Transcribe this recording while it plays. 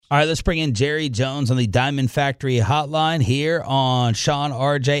All right, let's bring in Jerry Jones on the Diamond Factory Hotline here on Sean,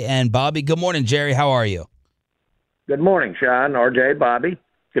 RJ, and Bobby. Good morning, Jerry. How are you? Good morning, Sean, RJ, Bobby.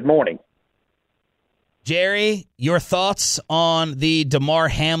 Good morning. Jerry, your thoughts on the Damar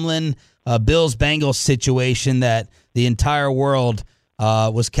Hamlin Bills-Bengals situation that the entire world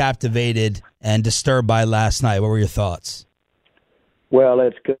was captivated and disturbed by last night. What were your thoughts? Well,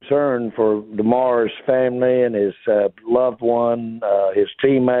 it's concern for Damar's family and his loved one, his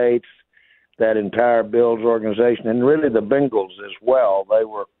teammates, that entire Bills organization, and really the Bengals as well. They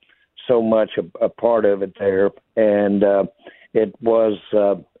were so much a part of it there, and it was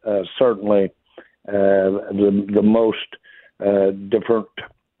certainly the most different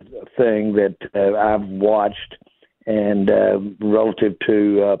thing that I've watched, and relative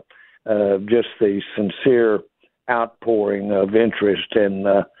to just the sincere outpouring of interest in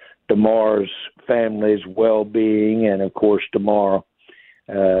Damar's family's well-being, and of course Damar.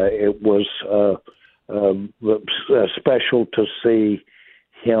 It was special to see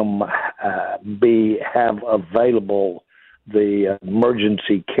him have available the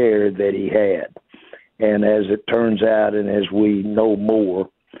emergency care that he had, and as it turns out, and as we know more,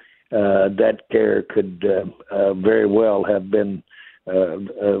 that care could very well have been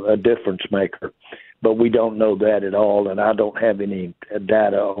a difference maker. But we don't know that at all, and I don't have any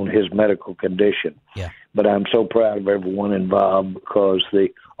data on his medical condition. Yeah. But I'm so proud of everyone involved, because the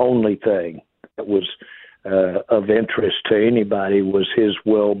only thing that was of interest to anybody was his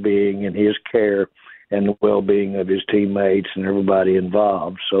well-being and his care and the well-being of his teammates and everybody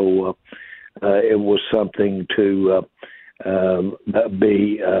involved. So it was something to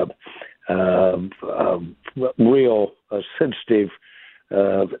be real sensitive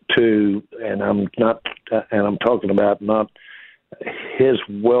to, and I'm talking about not his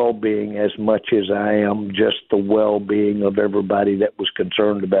well-being as much as I am just the well-being of everybody that was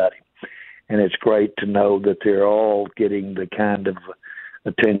concerned about him. And it's great to know that they're all getting the kind of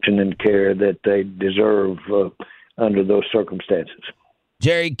attention and care that they deserve under those circumstances.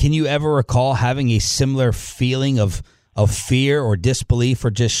 Jerry, can you ever recall having a similar feeling of fear or disbelief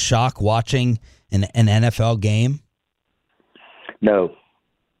or just shock watching an NFL game?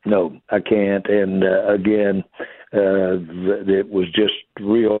 No, I can't. And again, it was just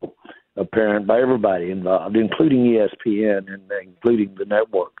real apparent by everybody involved, including ESPN and including the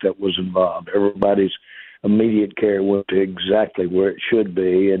network that was involved. Everybody's immediate care went to exactly where it should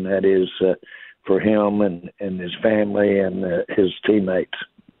be, and that is for him and his family and his teammates.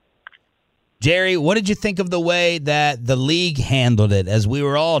 Jerry, what did you think of the way that the league handled it, as we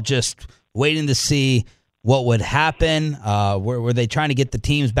were all just waiting to see what would happen? Were they trying to get the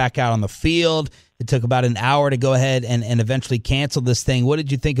teams back out on the field? It took about an hour to go ahead and eventually cancel this thing. What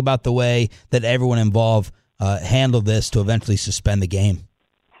did you think about the way that everyone involved handled this to eventually suspend the game?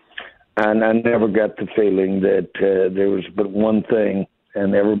 And I never got the feeling that there was but one thing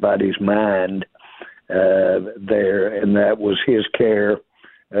in everybody's mind there, and that was his care,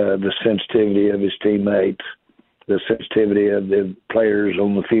 the sensitivity of his teammates, the sensitivity of the players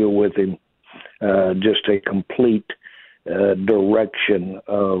on the field with him, just a complete direction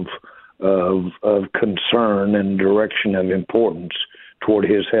of concern and direction of importance toward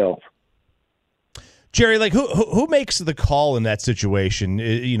his health. Jerry, like who makes the call in that situation?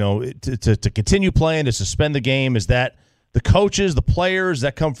 You know, to continue playing, to suspend the game? Is that the coaches, the players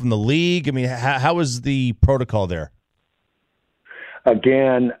that come from the league? I mean, how is the protocol there?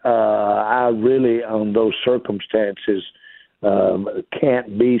 Again, I really, on those circumstances,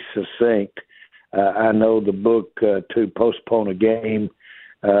 can't be succinct. I know the book to postpone a game.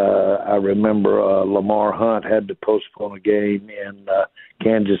 I remember Lamar Hunt had to postpone a game in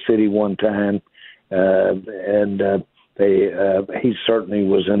Kansas City one time, and he certainly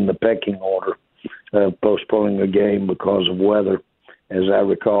was in the pecking order of postponing a game because of weather, as I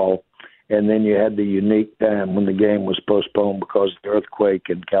recall. And then you had the unique time when the game was postponed because of the earthquake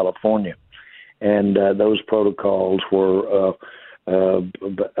in California. And those protocols were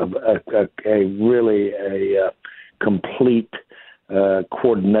really a complete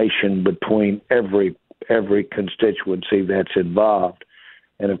coordination between every constituency that's involved.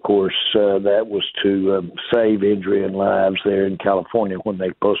 And, of course, that was to save injury and lives there in California when they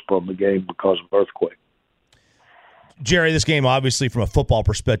postponed the game because of earthquake. Jerry, this game, obviously, from a football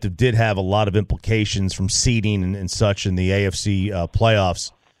perspective, did have a lot of implications from seeding and such in the AFC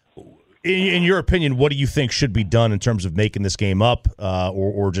playoffs. In your opinion, what do you think should be done in terms of making this game up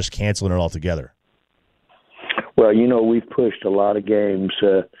or just canceling it altogether? Well, you know, we've pushed a lot of games,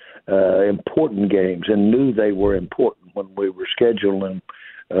 important games, and knew they were important when we were scheduling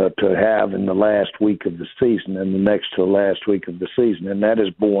to have in the last week of the season and the next to the last week of the season, and that is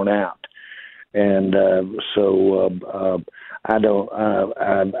borne out. And I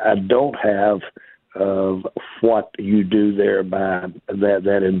don't have what you do there by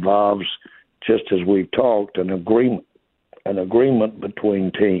that involves, just as we've talked, an agreement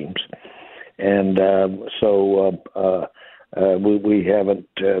between teams. And we haven't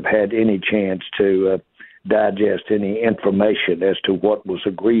had any chance to digest any information as to what was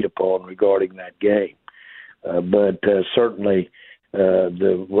agreed upon regarding that game. But certainly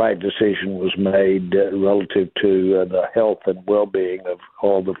the right decision was made relative to the health and well-being of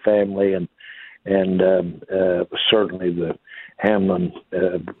all the family and certainly the Hamlin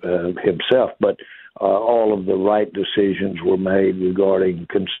himself. But all of the right decisions were made regarding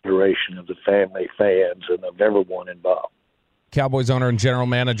consideration of the family, fans, and of everyone involved. Cowboys owner and general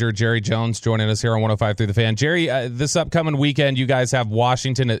manager Jerry Jones joining us here on 105.3 The Fan. Jerry, this upcoming weekend, you guys have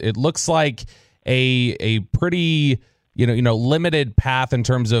Washington. It looks like a pretty limited path in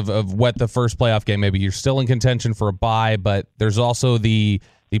terms of what the first playoff game may be. You're still in contention for a bye, but there's also the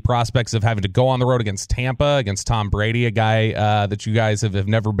prospects of having to go on the road against Tampa, against Tom Brady, a guy that you guys have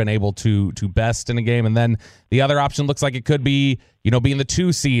never been able to best in a game. And then the other option looks like it could be, being the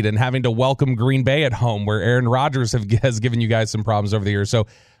 2 seed and having to welcome Green Bay at home, where Aaron Rodgers has given you guys some problems over the years. So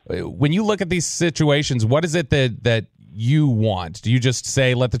when you look at these situations, what is it that you want? Do you just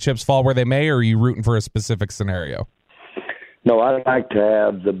say let the chips fall where they may, or are you rooting for a specific scenario? No, I'd like to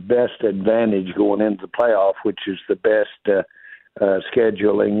have the best advantage going into the playoff, which is the best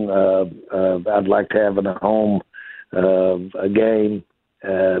scheduling. I'd like to have in a home a game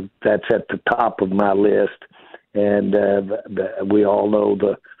that's at the top of my list, and we all know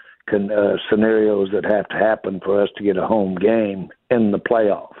the scenarios that have to happen for us to get a home game in the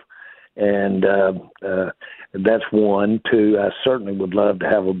playoff, and that's one. Two, I certainly would love to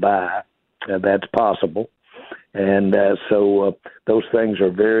have a bye. That's possible. And so those things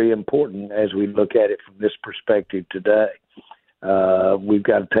are very important as we look at it from this perspective today. We've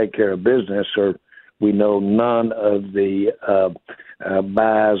got to take care of business, or we know none of the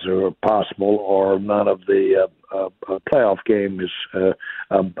buys are possible, or none of the playoff game is,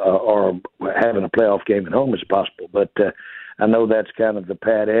 or having a playoff game at home is possible. But I know that's kind of the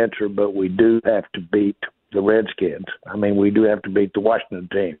pat answer, but we do have to beat the Redskins. I mean, we do have to beat the Washington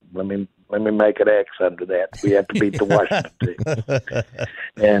team. Let me make an X under that. We have to beat the Washington team.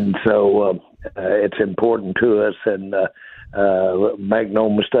 And so it's important to us, and make no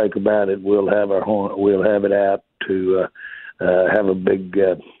mistake about it, we'll have it out to have a big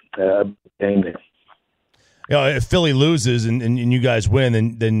game there. If Philly loses and you guys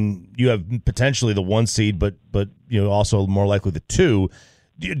win, then you have potentially the 1 seed, but also more likely the 2.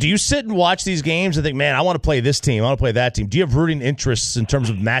 Do you sit and watch these games and think, man, I want to play this team, I want to play that team? Do you have rooting interests in terms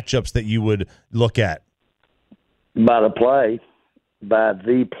of matchups that you would look at? By the play.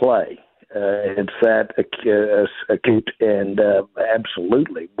 It's that acute, and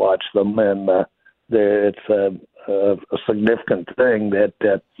absolutely watch them. And it's a significant thing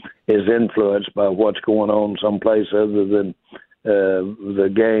that is influenced by what's going on someplace other than the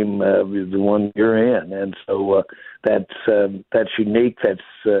game, the one you're in. And so that's unique.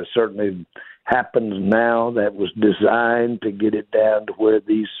 That's certainly happens now. That was designed to get it down to where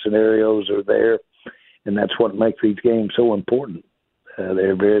these scenarios are there. And that's what makes these games so important.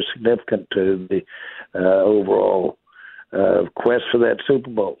 They're very significant to the overall quest for that Super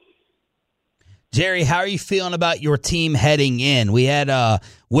Bowl. Jerry, how are you feeling about your team heading in? We had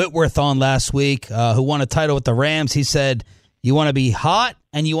Whitworth on last week who won a title with the Rams. He said you want to be hot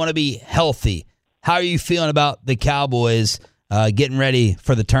and you want to be healthy. How are you feeling about the Cowboys getting ready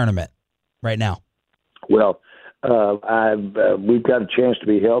for the tournament right now? Well, we've got a chance to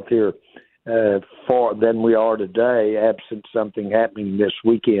be healthier than we are today, absent something happening this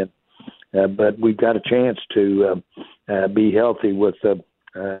weekend. But we've got a chance to be healthy with a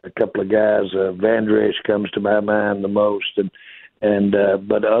couple of guys. Van Der Esch comes to my mind the most, and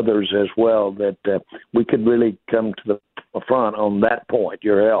but others as well, that we could really come to the front on that point,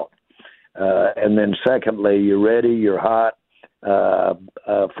 your health. And then secondly, you're ready, you're hot.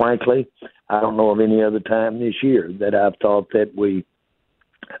 Frankly, I don't know of any other time this year that I've thought that we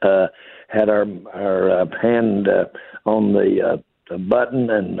had our hand on the button,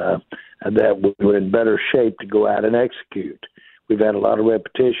 and that we were in better shape to go out and execute. We've had a lot of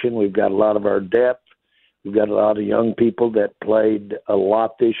repetition. We've got a lot of our depth. We've got a lot of young people that played a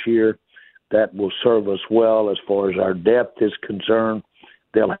lot this year. That will serve us well as far as our depth is concerned.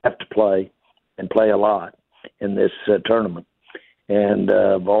 They'll have to play and play a lot in this tournament. And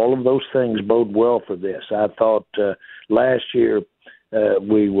all of those things bode well for this. I thought last year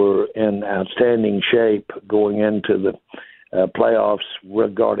we were in outstanding shape going into the playoffs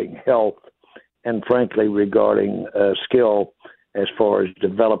regarding health and, frankly, regarding skill as far as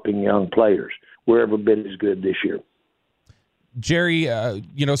developing young players. We're every bit as good this year. Jerry,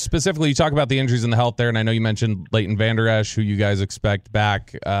 specifically you talk about the injuries and the health there, and I know you mentioned Leighton Vander Esch, who you guys expect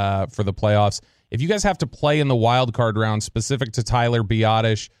back for the playoffs. If you guys have to play in the wild card round specific to Tyler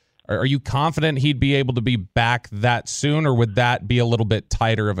Biadasz, are you confident he'd be able to be back that soon, or would that be a little bit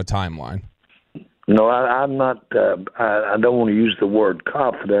tighter of a timeline? No, I'm not. I don't want to use the word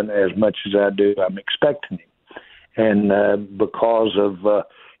confident as much as I do. I'm expecting him. And because of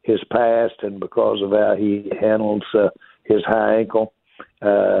his past and because of how he handles his high ankle,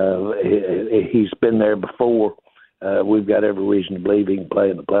 he's been there before. We've got every reason to believe he can play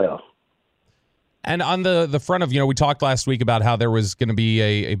in the playoffs. And on the front of, we talked last week about how there was going to be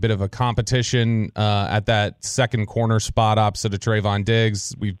a bit of a competition at that second corner spot opposite of Trayvon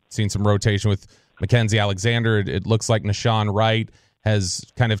Diggs. We've seen some rotation with Mackenzie Alexander. It looks like Nashawn Wright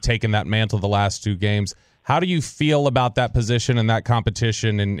has kind of taken that mantle the last two games. How do you feel about that position and that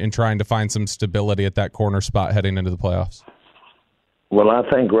competition in trying to find some stability at that corner spot heading into the playoffs? Well, I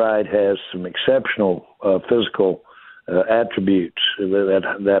think Wright has some exceptional physical attributes,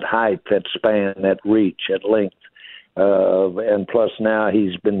 that height, that span, that reach, that length, and plus now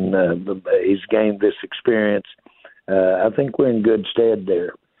he's gained this experience. I think we're in good stead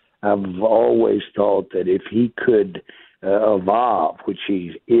there. I've always thought that if he could evolve, which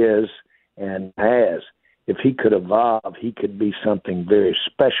he is and has, if he could evolve, he could be something very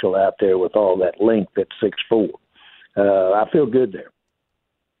special out there with all that length at 6'4". I feel good there.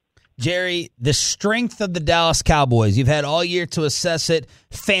 Jerry, the strength of the Dallas Cowboys, you've had all year to assess it.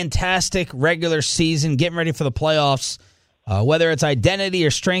 Fantastic regular season, getting ready for the playoffs. Whether it's identity or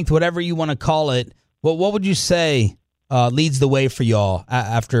strength, whatever you want to call it, what would you say leads the way for y'all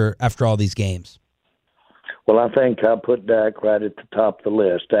after all these games? Well, I think I'll put Dak right at the top of the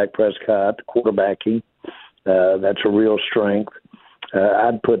list. Dak Prescott, quarterbacking, that's a real strength.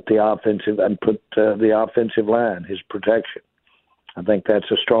 I'd put the offensive line, his protection. I think that's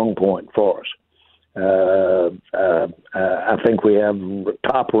a strong point for us. I think we have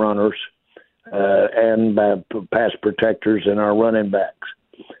top runners and pass protectors in our running backs.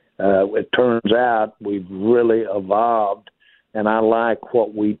 It turns out we've really evolved, and I like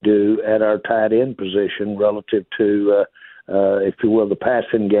what we do at our tight end position relative to, if you will, the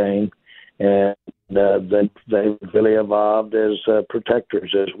passing game, and they've really evolved as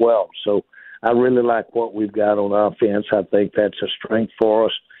protectors as well. So I really like what we've got on offense. I think that's a strength for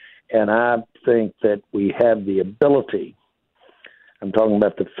us, and I think that we have the ability. I'm talking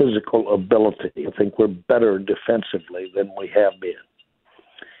about the physical ability. I think we're better defensively than we have been.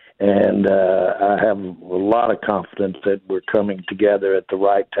 And I have a lot of confidence that we're coming together at the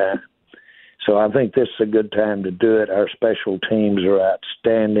right time. So I think this is a good time to do it. Our special teams are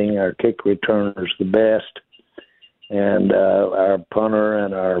outstanding. Our kick returner is the best. And our punter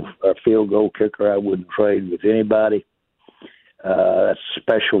and our field goal kicker, I wouldn't trade with anybody. That's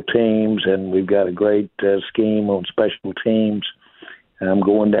special teams, and we've got a great scheme on special teams. I'm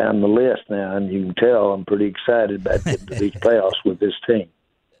going down the list now, and you can tell I'm pretty excited about getting to these playoffs with this team.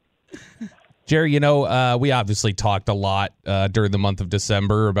 Jerry, we obviously talked a lot during the month of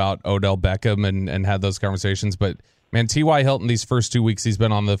December about Odell Beckham and had those conversations. But, man, T.Y. Hilton, these first 2 weeks he's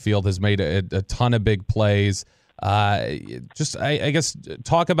been on the field, has made a ton of big plays. I guess,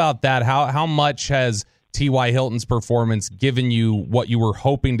 talk about that. How much has T.Y. Hilton's performance given you what you were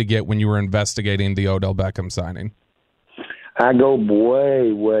hoping to get when you were investigating the Odell Beckham signing? I go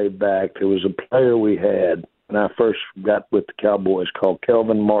way, way back. There was a player we had when I first got with the Cowboys called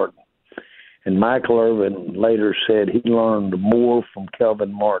Kelvin Martin. And Michael Irvin later said he learned more from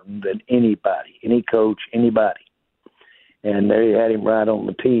Kelvin Martin than anybody, any coach, anybody. And they had him right on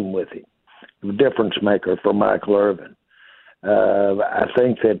the team with him. The difference maker for Michael Irvin. I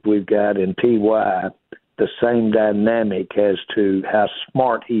think that we've got in T.Y. the same dynamic as to how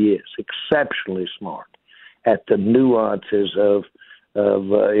smart he is, exceptionally smart, at the nuances of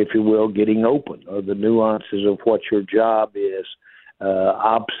if you will, getting open, or the nuances of what your job is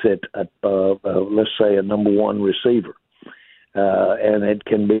opposite, let's say, a number one receiver. And it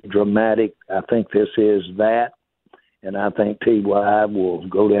can be dramatic. I think this is that. And I think T.Y. will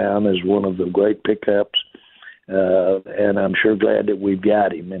go down as one of the great pickups. And I'm sure glad that we've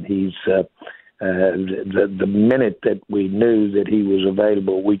got him. And he's the minute that we knew that he was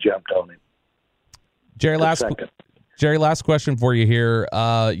available, we jumped on him. Jerry, last question for you here.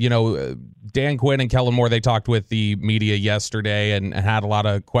 Dan Quinn and Kellen Moore, they talked with the media yesterday and had a lot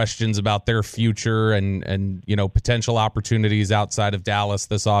of questions about their future and potential opportunities outside of Dallas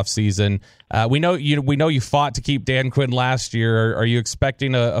this offseason. We know you fought to keep Dan Quinn last year. Are you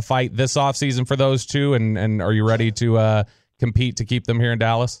expecting a fight this offseason for those two, and are you ready to compete to keep them here in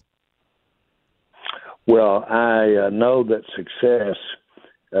Dallas? Well, I know that success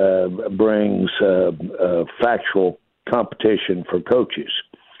brings factual competition for coaches.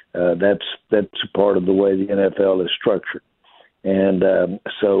 That's a part of the way the NFL is structured, and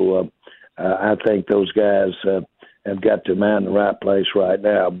so I think those guys have got their mind in the right place right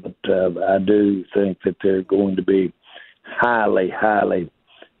now. But I do think that they're going to be highly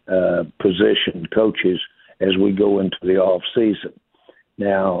positioned coaches as we go into the off season.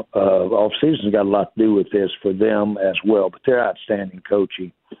 Now, off season's got a lot to do with this for them as well, but they're outstanding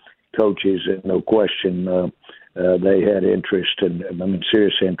coaches, and no question they had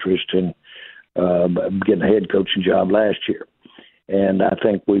serious interest in getting a head coaching job last year. And I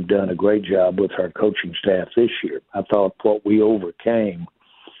think we've done a great job with our coaching staff this year. I thought what we overcame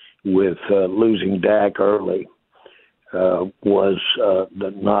with losing Dak early was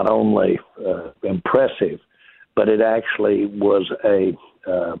not only impressive, but it actually was a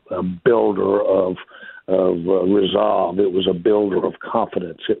builder of resolve. It was a builder of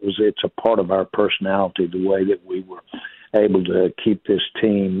confidence. It's a part of our personality, the way that we were able to keep this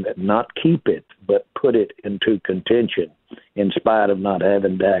team, not keep it, but put it into contention in spite of not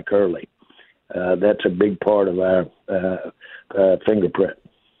having Dak early. That's a big part of our fingerprint.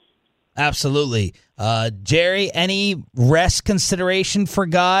 Absolutely. Jerry, any rest consideration for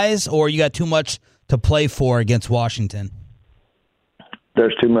guys, or you got too much to play for against Washington?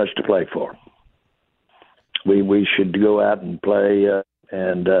 There's too much to play for. We should go out and play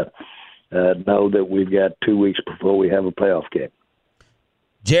and know that we've got 2 weeks before we have a playoff game.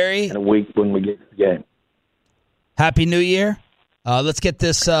 Jerry? And a week when we get to the game. Happy New Year. Let's get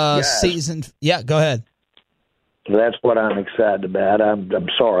this season. Yeah, go ahead. That's what I'm excited about. I'm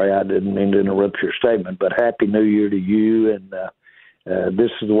sorry I didn't mean to interrupt your statement, but Happy New Year to you, and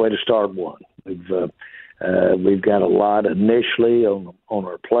this is the way to start one. We've got a lot initially on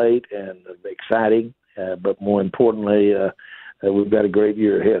our plate and exciting, but more importantly, we've got a great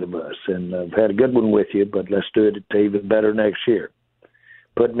year ahead of us. And I've had a good one with you, but let's do it even better next year.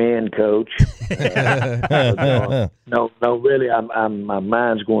 Put me in, Coach. No, really, my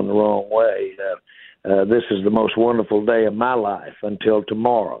mind's going the wrong way. This is the most wonderful day of my life until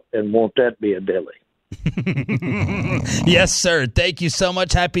tomorrow, and won't that be a dilly? Yes, sir. Thank you so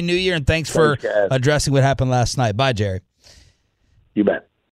much. Happy New Year, and thanks for addressing what happened last night. Bye, Jerry. You bet.